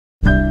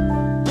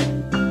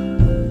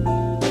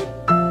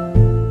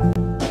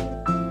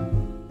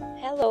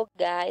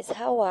guys,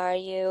 how are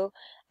you?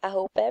 I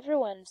hope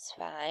everyone's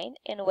fine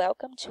and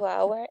welcome to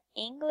our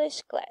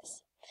English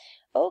class.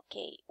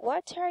 Ok,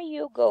 what are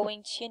you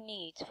going to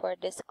need for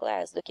this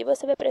class? Do que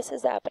você vai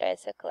precisar para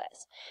essa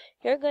class?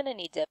 You're gonna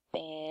need a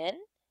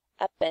pen,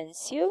 a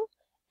pencil,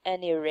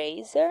 an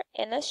eraser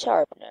and a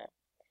sharpener.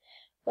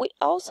 We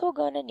also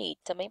gonna need,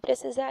 também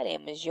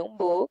precisaremos de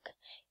book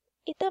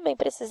e também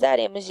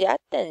precisaremos de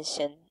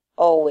attention.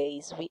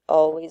 We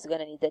always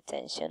gonna need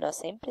attention. Nós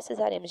sempre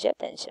precisaremos de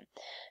attention.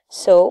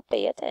 So,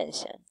 pay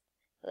attention.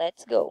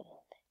 Let's go.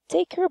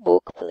 Take your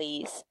book,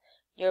 please.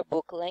 Your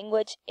book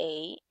language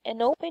A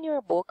and open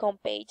your book on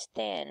page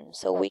 10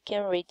 so we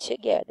can read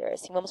together.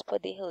 Assim vamos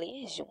poder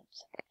ler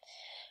juntos.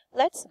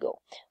 Let's go.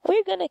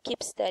 We're gonna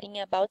keep studying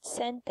about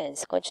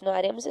sentence.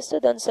 Continuaremos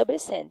estudando sobre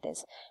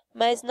sentence.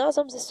 Mas nós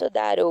vamos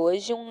estudar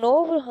hoje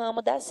novo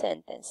ramo da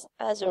sentence,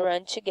 as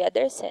run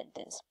together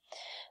sentence.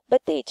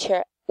 But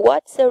teacher,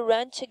 what's a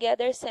run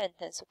together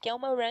sentence? O que é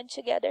uma run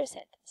together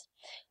sentence?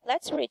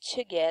 Let's read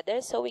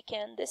together so we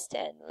can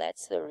understand.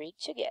 Let's read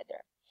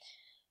together.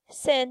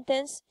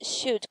 Sentence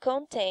should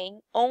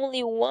contain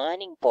only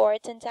one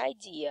important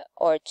idea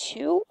or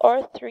two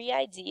or three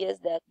ideas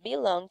that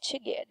belong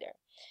together.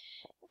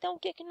 Então, o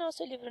que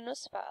nosso livro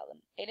nos fala?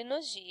 Ele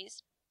nos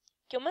diz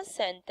que uma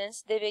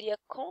sentence deveria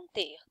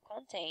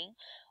contain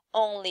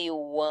only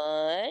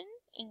one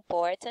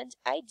important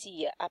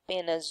idea,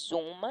 apenas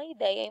uma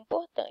ideia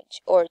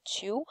importante, or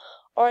two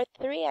or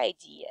three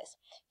ideas,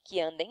 que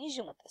andem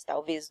juntas,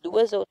 talvez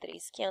duas ou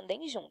três que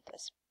andem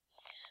juntas.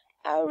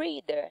 A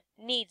reader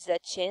needs a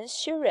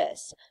chance to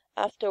rest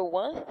after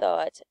one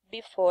thought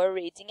before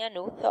reading a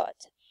new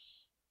thought.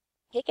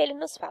 O que ele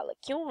nos fala?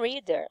 Que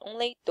reader,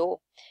 leitor,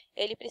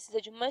 ele precisa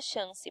de uma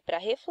chance para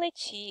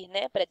refletir,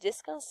 para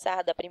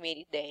descansar da primeira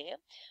ideia,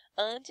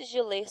 antes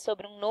de ler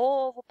sobre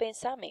novo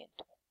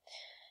pensamento.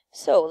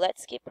 So,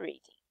 let's keep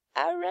reading.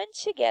 A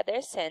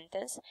run-together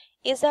sentence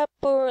is a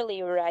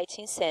poorly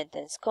written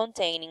sentence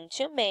containing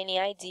too many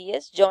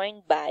ideas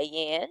joined by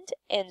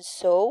and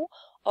so,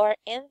 or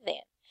and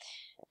then.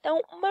 Então,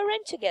 uma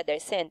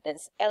run-together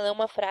sentence, ela é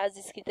uma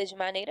frase escrita de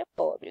maneira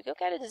pobre. O que eu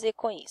quero dizer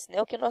com isso?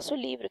 O que o nosso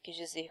livro quis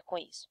dizer com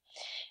isso?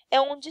 É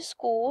um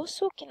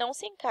discurso que não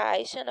se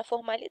encaixa na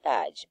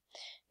formalidade,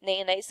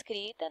 nem na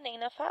escrita, nem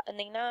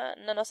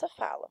na nossa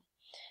fala.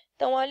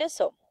 Então, olha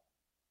só.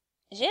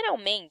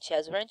 Geralmente,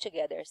 as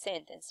run-together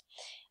sentences,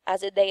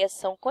 as ideias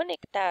são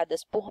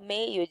conectadas por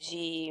meio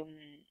de...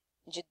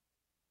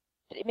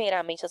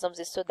 Primeiramente, nós vamos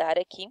estudar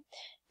aqui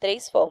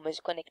 3 formas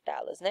de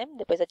conectá-las,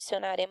 Depois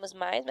adicionaremos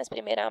mais, mas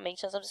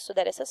primeiramente nós vamos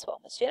estudar essas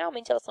formas.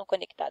 Geralmente elas são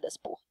conectadas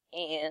por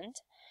and,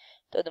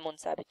 todo mundo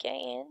sabe o que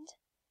é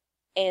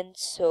and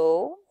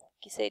so,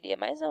 que seria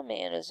mais ou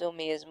menos o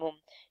mesmo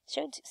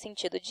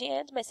sentido de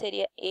and, mas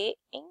seria e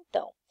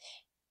então.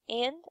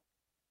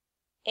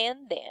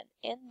 And then.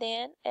 And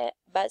then é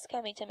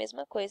basicamente a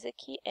mesma coisa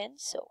que and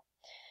so.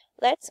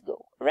 Let's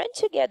go.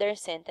 Run-together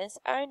sentences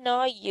are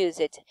not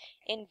used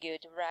in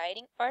good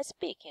writing or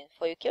speaking.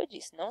 Foi o que eu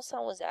disse, não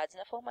são usados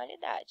na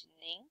formalidade,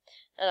 nem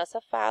na nossa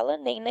fala,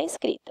 nem na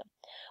escrita.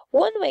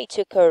 One way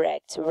to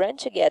correct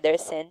run-together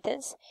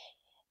sentence,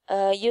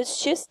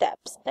 use 2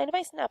 steps. Então, ele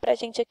vai ensinar para a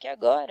gente aqui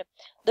agora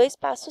 2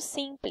 passos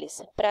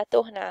simples para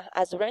tornar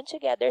as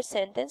run-together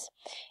sentences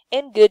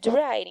in good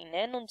writing,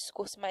 num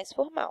discurso mais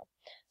formal.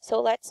 So,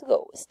 let's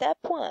go. Step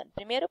 1,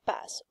 primeiro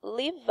passo,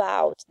 leave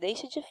out,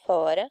 deixe de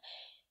fora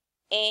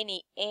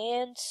any,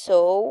 and,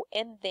 so,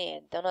 and then.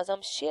 Então, nós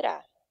vamos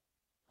tirar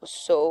os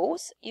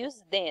so's e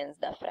os thens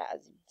da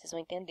frase. Vocês vão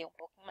entender um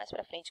pouco mais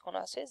para frente com o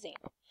nosso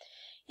exemplo.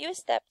 E o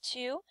step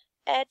 2,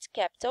 add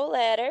capital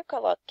letter,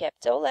 coloque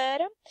capital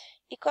letter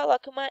e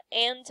coloque uma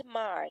end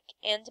mark.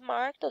 End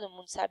mark, todo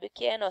mundo sabe o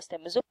que é. Nós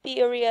temos o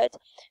period,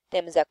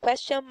 temos a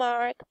question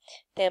mark,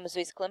 temos o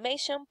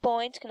exclamation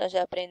point, que nós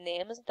já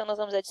aprendemos. Então, nós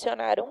vamos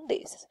adicionar um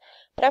desses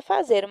para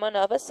fazer uma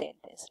nova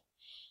sentence.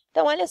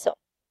 Então, olha só.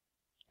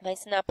 Vai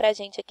ensinar para a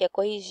gente aqui a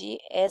corrigir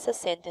essa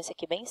sentence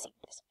aqui bem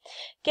simples.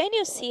 Can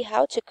you see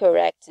how to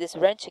correct this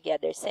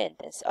run-together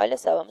sentence? Olha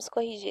só, vamos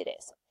corrigir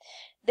essa.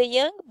 The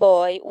young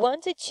boy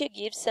wanted to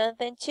give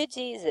something to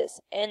Jesus,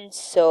 and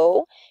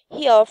so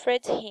he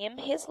offered him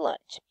his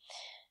lunch.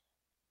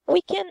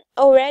 We can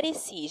already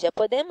see, já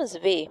podemos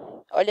ver,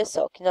 olha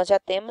só, que nós já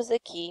temos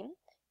aqui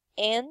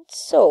and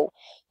so.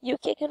 E o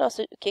que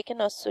o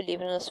nosso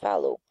livro nos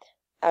falou?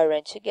 A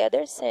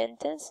run-together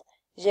sentence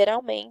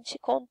geralmente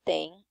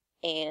contém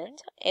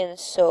and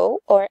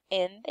so, or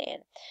and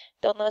then.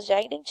 Então, nós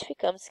já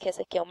identificamos que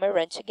essa aqui é uma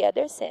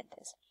run-together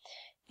sentence.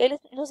 Ele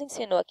nos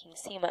ensinou aqui em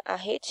cima a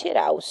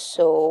retirar o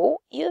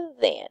so e o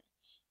then.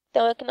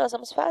 Então, é o que nós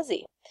vamos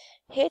fazer.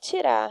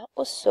 Retirar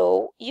o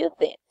so e o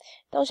then.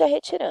 Então, já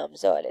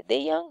retiramos. Olha, the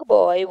young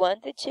boy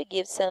wanted to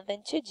give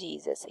something to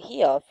Jesus.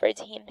 He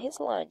offered him his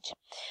lunch.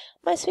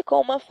 Mas ficou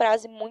uma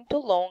frase muito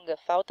longa,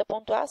 falta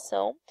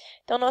pontuação.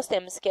 Então, nós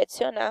temos que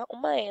adicionar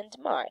uma end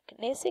mark.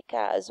 Nesse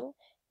caso,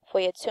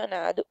 foi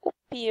adicionado o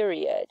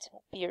period.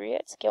 O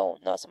period, que é o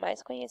nosso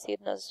mais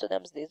conhecido, nós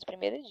estudamos desde o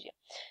primeiro dia.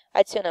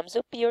 Adicionamos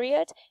o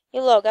period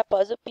e logo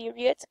após o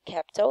period,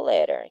 capital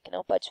letter, que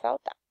não pode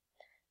faltar.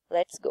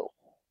 Let's go.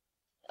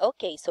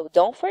 Ok, so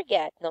don't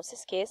forget, não se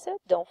esqueça,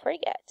 don't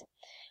forget.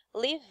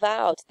 Leave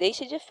out,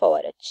 deixe de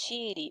fora,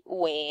 tire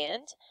o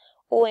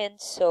and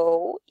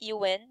so e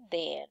o and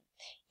then.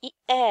 E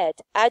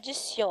add,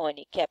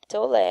 adicione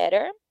capital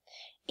letter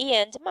e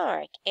end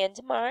mark.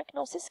 End mark,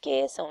 não se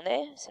esqueçam,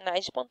 né?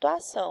 Sinais de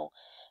pontuação.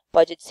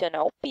 Pode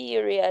adicionar o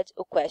period,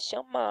 o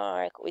question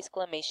mark, o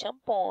exclamation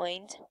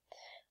point.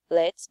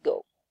 Let's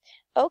go.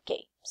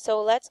 Ok,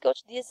 so let's go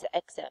to this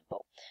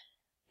example.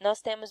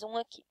 Nós temos um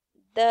aqui.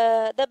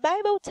 The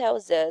Bible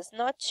tells us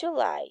not to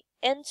lie,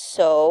 and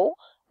so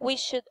we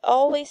should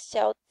always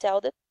tell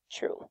the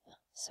truth.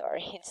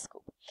 Sorry,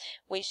 desculpa.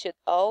 We should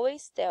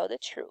always tell the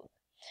truth.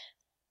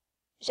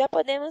 Já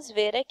podemos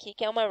ver aqui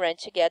que é uma run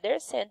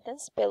together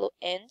sentence pelo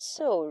and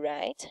so,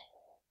 right?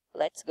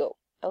 Let's go.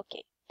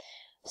 Ok.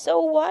 So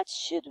what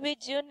should we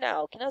do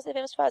now? O que nós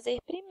devemos fazer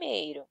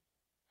primeiro?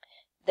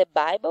 The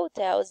Bible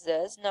tells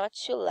us not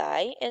to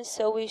lie, and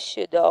so we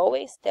should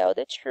always tell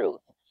the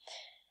truth.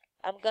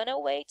 I'm gonna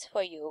wait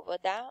for you. Vou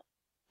dar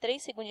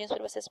 3 segundinhos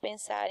para vocês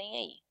pensarem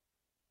aí.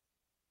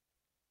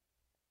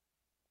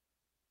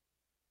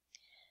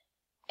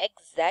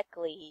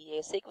 Exactly.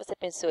 Eu sei que você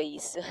pensou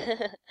isso.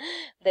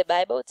 The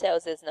Bible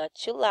tells us not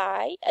to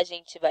lie. A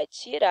gente vai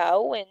tirar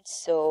o and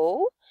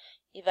so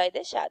e vai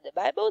deixar. The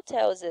Bible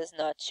tells us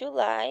not to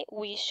lie.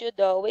 We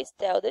should always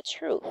tell the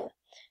truth.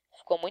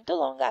 Ficou muito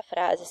longa a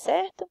frase,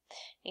 certo?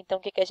 Então,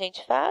 o que que a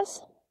gente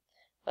faz?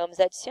 Vamos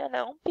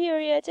adicionar um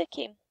period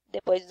aqui,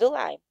 depois do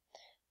lie.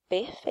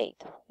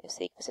 Perfeito. Eu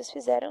sei que vocês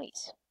fizeram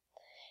isso.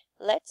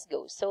 Let's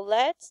go. So,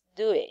 let's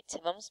do it.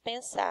 Vamos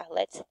pensar.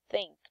 Let's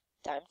think.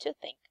 Time to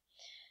think.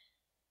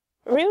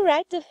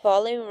 Rewrite the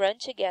following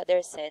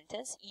run-together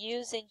sentence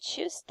using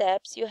 2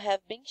 steps you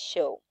have been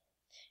shown.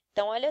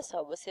 Então, olha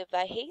só, você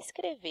vai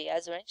reescrever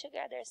as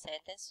run-together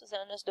sentences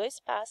usando os 2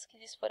 passos que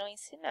lhes foram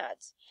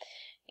ensinados.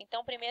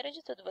 Então, primeiro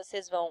de tudo,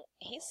 vocês vão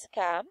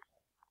riscar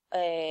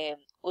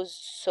os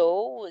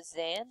so, os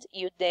and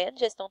e o then,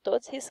 já estão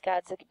todos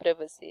riscados aqui para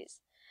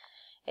vocês.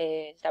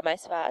 Está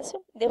mais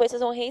fácil. Depois,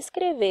 vocês vão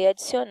reescrever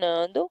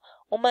adicionando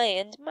uma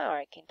end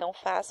mark. Então,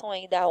 façam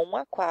aí da 1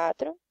 a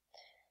 4.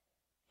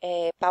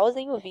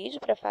 Pausem o vídeo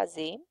para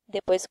fazer,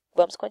 depois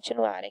vamos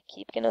continuar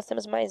aqui, porque nós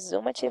temos mais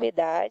uma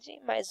atividade,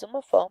 mais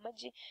uma forma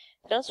de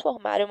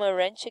transformar uma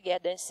run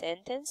together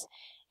sentence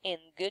in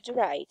good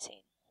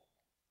writing.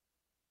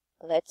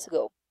 Let's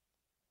go.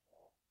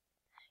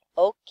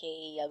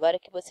 Ok, agora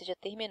que você já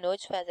terminou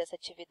de fazer essa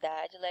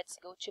atividade, let's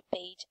go to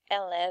page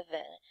 11.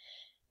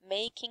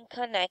 Making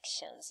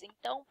connections.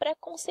 Então, para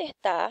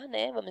consertar,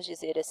 né, vamos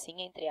dizer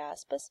assim, entre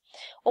aspas,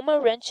 uma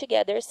run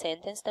together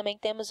sentence, também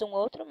temos um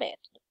outro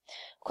método.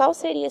 Qual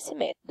seria esse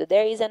método?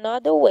 There is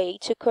another way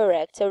to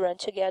correct a run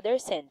together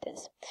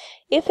sentence.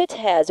 If it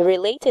has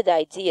related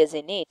ideas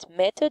in it,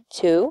 method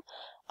 2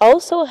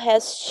 also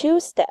has 2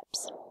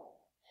 steps.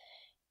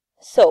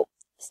 So,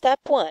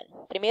 step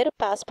 1, primeiro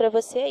passo para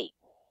você aí.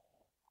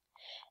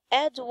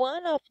 Add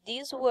one of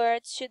these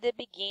words to the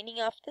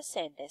beginning of the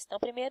sentence. Então,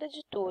 primeiro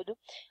de tudo,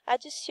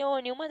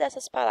 adicione uma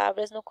dessas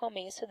palavras no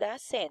começo da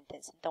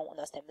sentence. Então,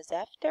 nós temos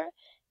after,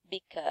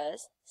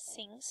 because,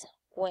 since,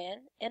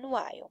 when and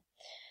while.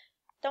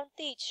 Então,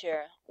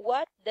 teacher,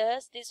 what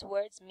does these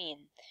words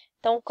mean?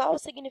 Então, qual o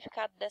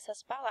significado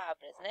dessas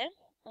palavras, né?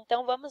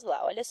 Então, vamos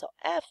lá, olha só.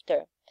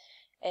 After,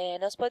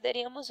 nós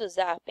poderíamos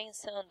usar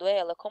pensando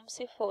ela como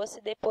se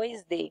fosse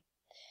depois de.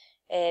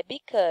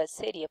 Because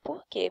seria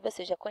porque,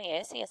 vocês já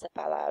conhecem essa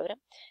palavra.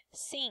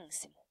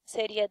 Since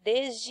seria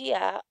desde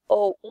a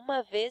ou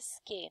uma vez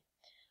que.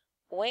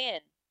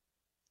 When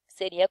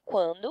seria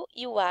quando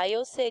e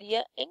while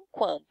seria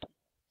enquanto.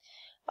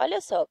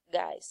 Olha só,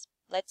 guys,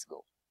 let's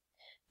go.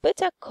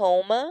 Put a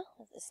comma,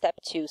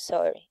 step 2.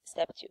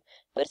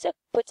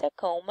 Put a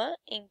comma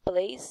in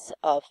place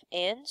of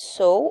and,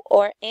 so,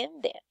 or and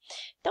then.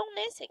 Então,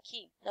 nesse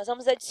aqui, nós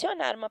vamos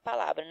adicionar uma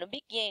palavra no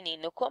beginning,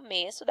 no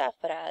começo da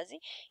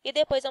frase, e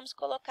depois vamos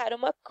colocar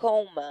uma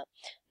comma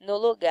no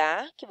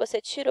lugar que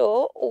você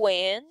tirou o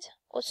and,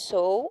 o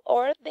so,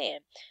 or then.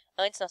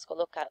 Antes nós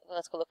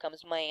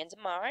colocamos uma end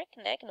mark,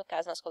 né, que no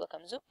caso nós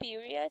colocamos o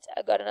period,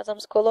 agora nós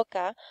vamos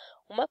colocar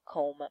uma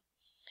comma.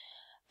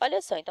 Olha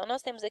só, então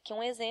nós temos aqui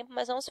um exemplo,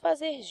 mas vamos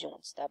fazer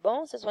juntos, tá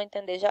bom? Vocês vão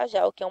entender já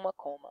já o que é uma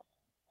comma.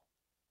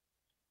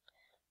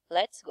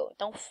 Let's go.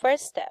 Então,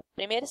 first step.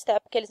 Primeiro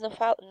step que eles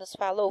nos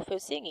falou foi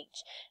o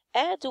seguinte.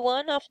 Add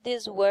one of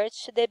these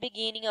words to the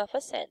beginning of a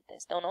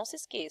sentence. Então, não se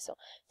esqueçam.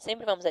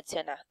 Sempre vamos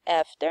adicionar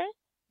after,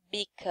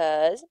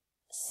 because,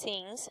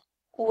 since,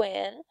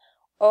 when,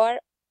 or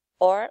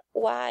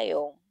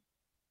while.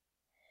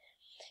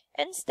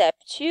 And step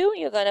 2,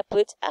 you're gonna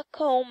put a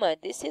comma.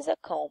 This is a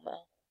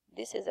comma.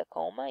 This is a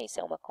comma,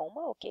 isso é uma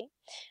comma, ok?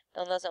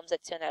 Então, nós vamos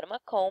adicionar uma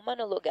comma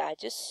no lugar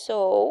de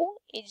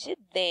so e de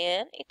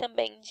then e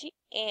também de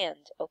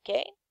and,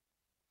 ok?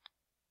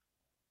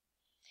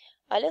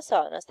 Olha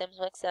só, nós temos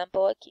um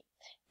example aqui.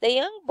 The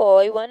young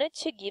boy wanted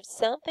to give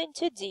something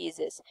to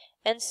Jesus,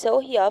 and so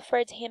he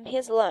offered him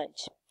his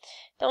lunch.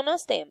 Então,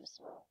 nós temos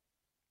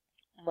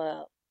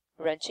uma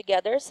run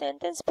together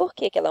sentence. Por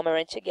que ela é uma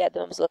run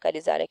together? Vamos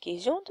localizar aqui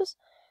juntos.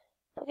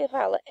 Porque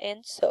fala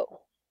and so.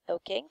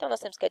 Ok? Então, nós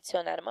temos que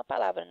adicionar uma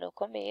palavra no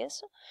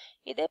começo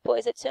e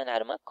depois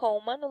adicionar uma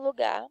coma no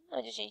lugar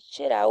onde a gente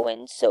tirar o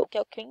and so, que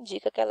é o que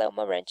indica que ela é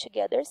uma run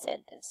together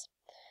sentence.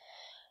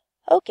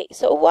 Ok,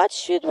 so what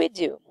should we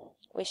do?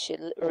 We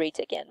should read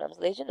again. Vamos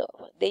ler de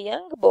novo. The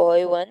young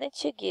boy wanted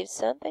to give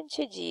something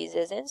to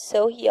Jesus, and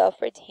so he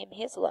offered him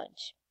his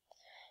lunch.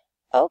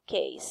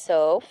 Ok,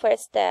 so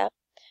first step,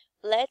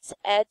 let's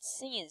add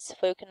since.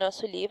 Foi o que o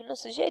nosso livro nos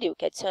sugeriu,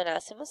 que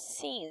adicionássemos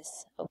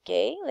since,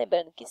 ok?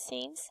 Lembrando que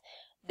since,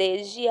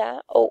 desde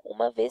a ou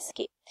uma vez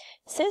que.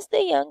 Since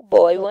the young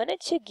boy wanted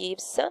to give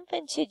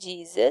something to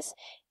Jesus,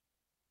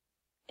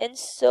 and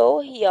so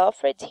he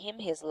offered him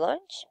his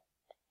lunch.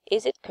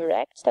 Is it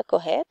correct? Está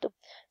correto?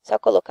 Só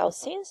colocar o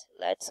since?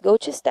 Let's go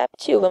to step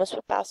 2. Vamos para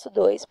o passo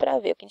 2 para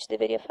ver o que a gente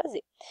deveria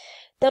fazer.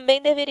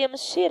 Também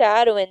deveríamos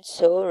tirar o and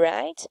so,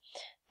 right?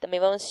 Também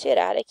vamos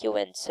tirar aqui o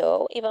and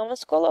so e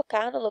vamos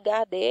colocar no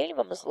lugar dele,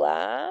 vamos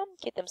lá, o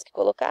que temos que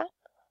colocar?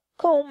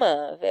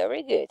 Comma.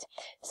 Very good.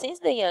 Since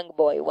the young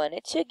boy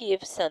wanted to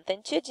give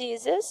something to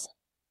Jesus,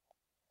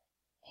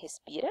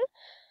 respira,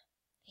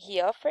 he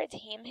offered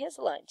him his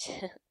lunch.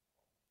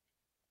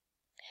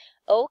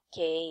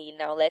 Ok,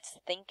 now let's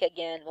think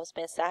again. Vamos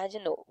pensar de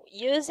novo.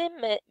 Using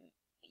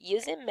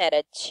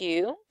method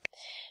 2,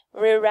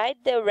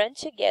 rewrite the run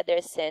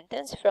together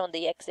sentence from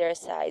the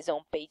exercise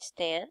on page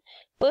 10.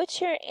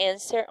 Put your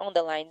answer on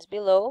the lines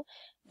below.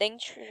 The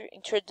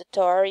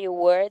introductory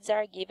words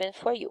are given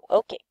for you.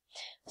 Okay,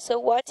 so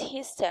what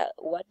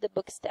the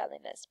book is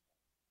telling us.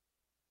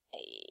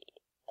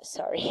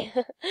 Sorry.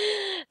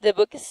 The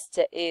book is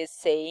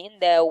saying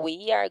that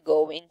we are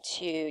going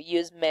to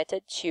use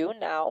method 2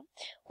 now.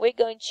 We're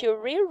going to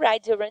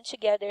rewrite the run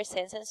together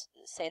sentence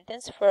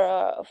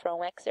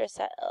from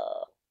exercise.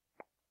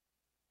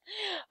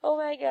 Oh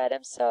my god,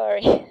 I'm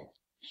sorry.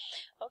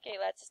 Ok,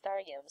 let's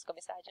start again. Vamos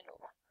começar de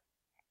novo.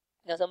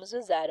 Nós vamos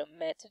usar o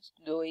método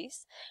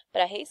 2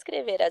 para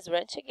reescrever as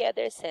run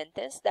together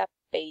sentences da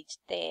page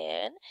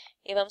 10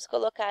 e vamos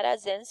colocar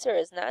as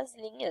answers nas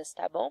linhas,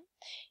 tá bom?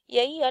 E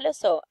aí, olha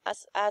só,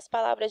 as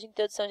palavras de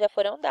introdução já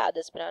foram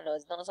dadas para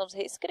nós, então nós vamos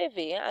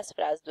reescrever as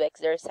frases do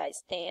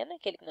exercise 10,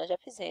 aquele que nós já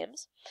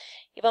fizemos,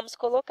 e vamos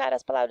colocar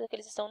as palavras que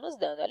eles estão nos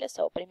dando. Olha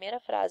só, a primeira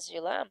frase de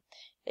lá,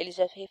 eles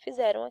já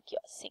refizeram aqui,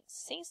 ó.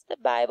 Since the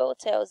Bible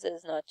tells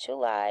us not to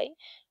lie,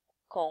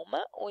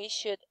 comma, we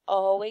should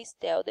always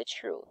tell the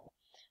truth.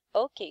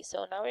 Okay,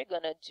 so now we're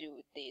gonna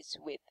do this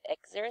with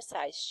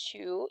exercise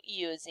 2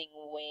 using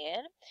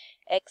when,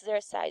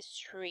 exercise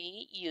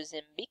 3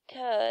 using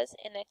because,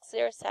 and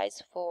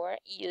exercise 4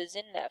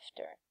 using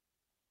after.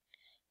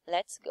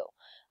 Let's go.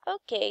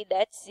 Okay,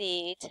 that's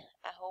it.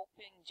 I hope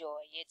you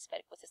enjoy it.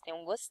 Espero que vocês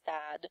tenham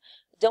gostado.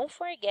 Don't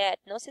forget,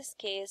 não se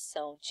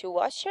esqueçam to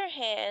wash your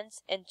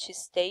hands and to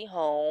stay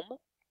home.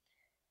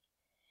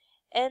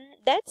 And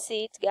that's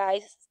it,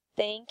 guys.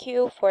 Thank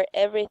you for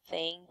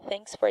everything.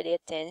 Thanks for the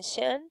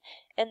attention.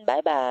 And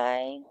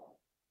bye-bye.